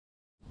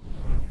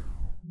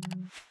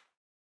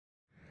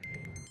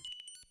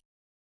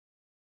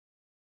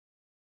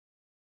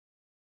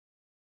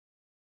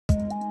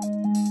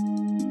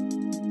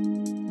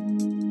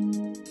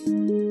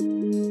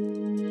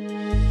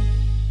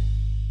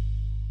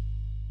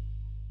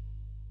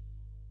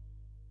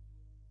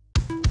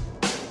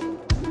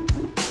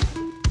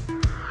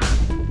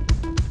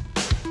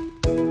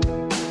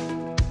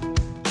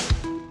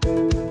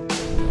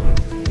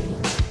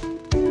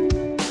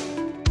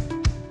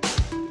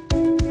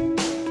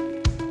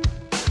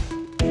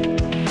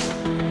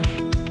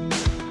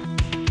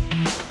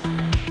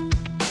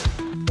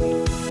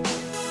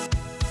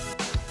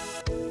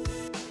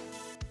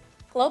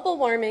Global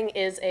warming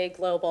is a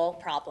global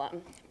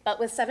problem,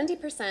 but with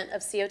 70%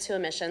 of CO2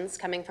 emissions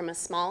coming from a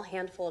small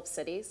handful of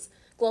cities,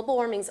 global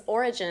warming's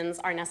origins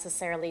are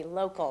necessarily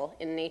local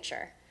in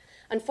nature.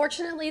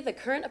 Unfortunately, the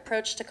current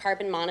approach to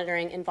carbon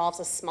monitoring involves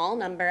a small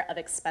number of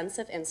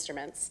expensive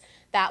instruments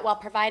that, while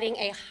providing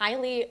a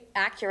highly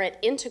accurate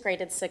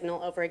integrated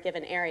signal over a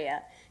given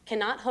area,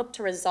 cannot hope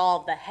to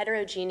resolve the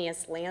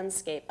heterogeneous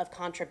landscape of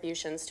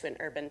contributions to an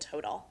urban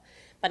total.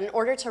 But in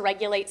order to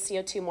regulate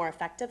CO2 more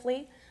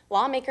effectively,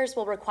 lawmakers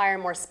will require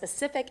more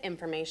specific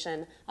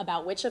information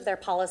about which of their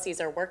policies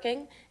are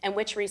working and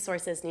which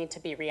resources need to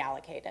be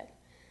reallocated.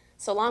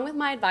 So along with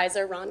my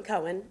advisor, Ron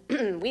Cohen,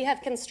 we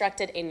have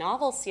constructed a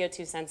novel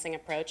CO2 sensing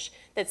approach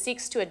that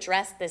seeks to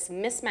address this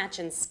mismatch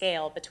in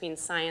scale between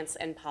science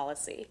and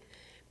policy.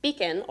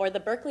 BEACO2N, or the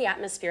Berkeley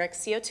Atmospheric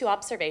CO2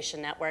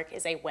 Observation Network,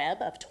 is a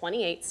web of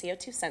 28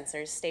 CO2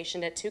 sensors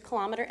stationed at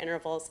 2-kilometer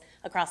intervals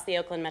across the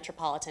Oakland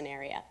metropolitan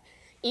area.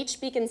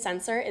 Each BEACO2N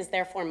sensor is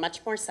therefore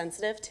much more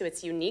sensitive to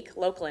its unique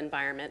local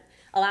environment,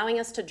 allowing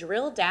us to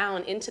drill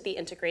down into the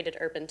integrated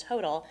urban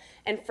total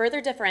and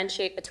further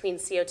differentiate between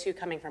CO2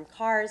 coming from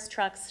cars,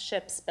 trucks,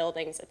 ships,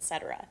 buildings,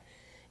 etc.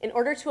 In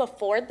order to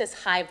afford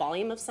this high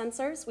volume of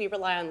sensors, we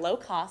rely on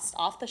low-cost,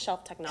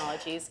 off-the-shelf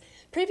technologies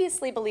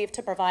previously believed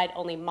to provide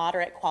only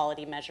moderate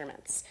quality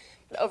measurements.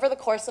 But over the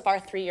course of our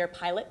 3-year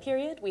pilot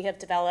period, we have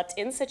developed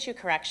in-situ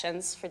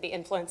corrections for the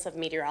influence of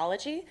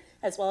meteorology,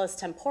 as well as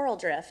temporal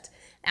drift.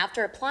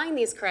 After applying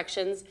these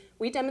corrections,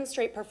 we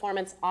demonstrate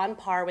performance on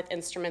par with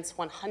instruments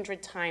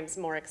 100 times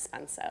more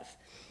expensive.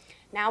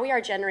 Now we are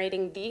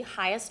generating the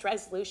highest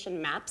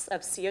resolution maps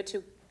of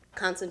CO2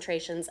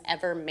 concentrations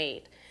ever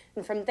made.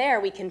 And from there,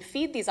 we can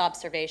feed these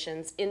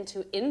observations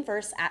into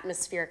inverse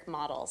atmospheric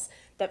models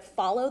that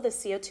follow the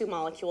CO2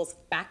 molecules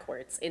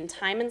backwards in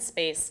time and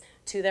space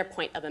to their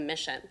point of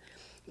emission.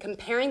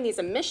 Comparing these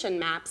emission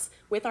maps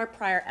with our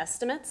prior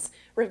estimates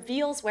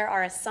reveals where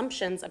our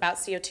assumptions about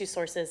CO2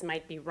 sources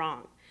might be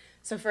wrong.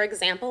 So for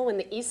example, when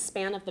the east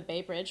span of the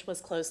Bay Bridge was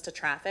closed to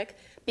traffic,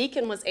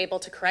 BEACO2N was able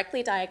to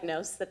correctly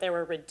diagnose that there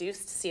were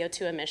reduced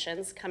CO2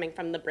 emissions coming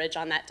from the bridge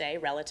on that day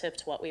relative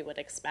to what we would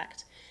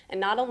expect. And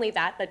not only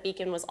that, but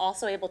BEACO2N was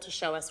also able to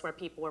show us where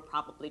people were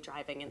probably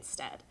driving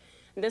instead.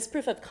 And this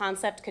proof of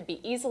concept could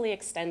be easily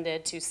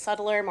extended to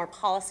subtler, more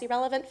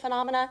policy-relevant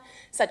phenomena,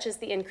 such as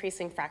the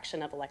increasing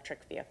fraction of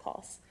electric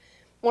vehicles.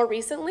 More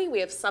recently, we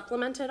have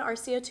supplemented our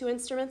CO2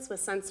 instruments with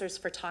sensors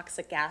for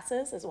toxic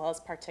gases as well as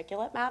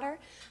particulate matter,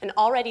 and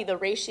already the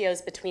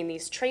ratios between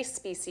these trace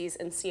species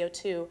and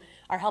CO2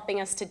 are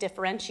helping us to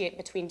differentiate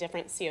between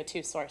different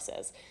CO2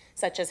 sources,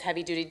 such as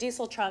heavy-duty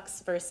diesel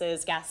trucks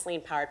versus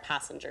gasoline-powered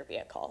passenger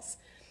vehicles.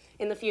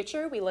 In the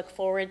future, we look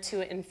forward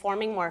to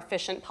informing more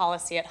efficient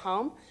policy at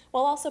home,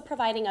 while also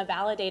providing a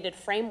validated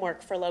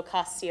framework for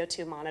low-cost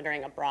CO2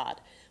 monitoring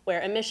abroad,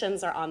 where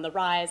emissions are on the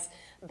rise,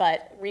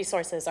 but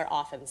resources are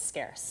often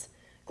scarce.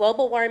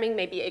 Global warming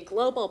may be a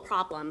global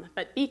problem,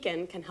 but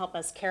BEACO2N can help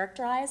us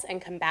characterize and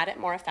combat it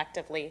more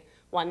effectively,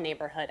 one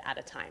neighborhood at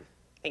a time.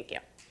 Thank you.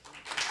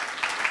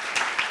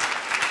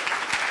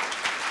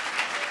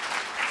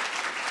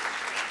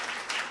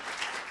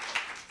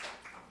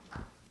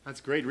 That's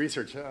great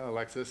research,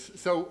 Alexis.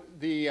 So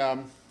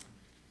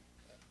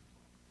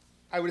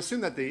I would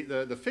assume that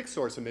the fixed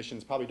source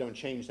emissions probably don't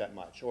change that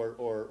much,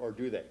 or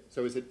do they?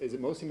 So is it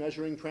mostly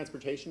measuring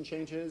transportation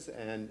changes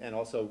and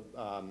also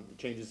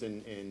changes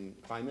in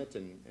climate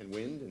and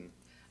wind? And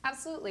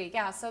Absolutely,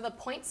 yeah. So the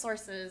point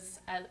sources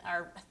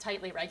are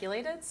tightly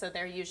regulated, so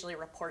they're usually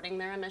reporting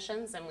their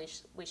emissions, and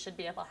we should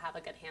be able to have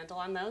a good handle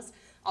on those.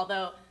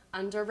 Although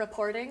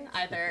under-reporting,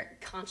 either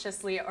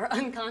consciously or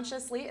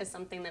unconsciously, is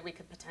something that we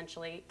could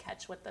potentially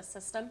catch with this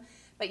system.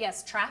 But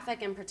yes,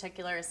 traffic in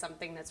particular is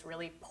something that's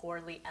really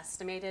poorly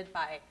estimated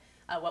by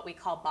what we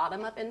call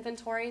bottom-up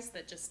inventories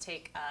that just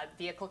take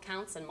vehicle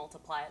counts and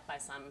multiply it by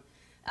some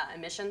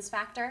emissions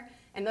factor.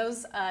 And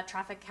those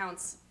traffic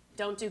counts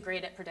don't do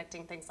great at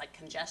predicting things like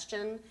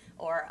congestion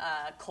or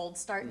cold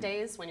start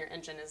days when your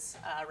engine is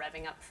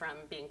revving up from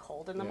being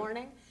cold in the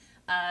morning.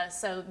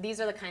 So these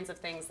are the kinds of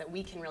things that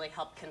we can really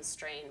help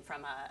constrain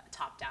from a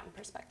top-down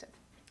perspective.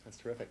 That's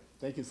terrific.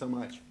 Thank you so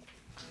much.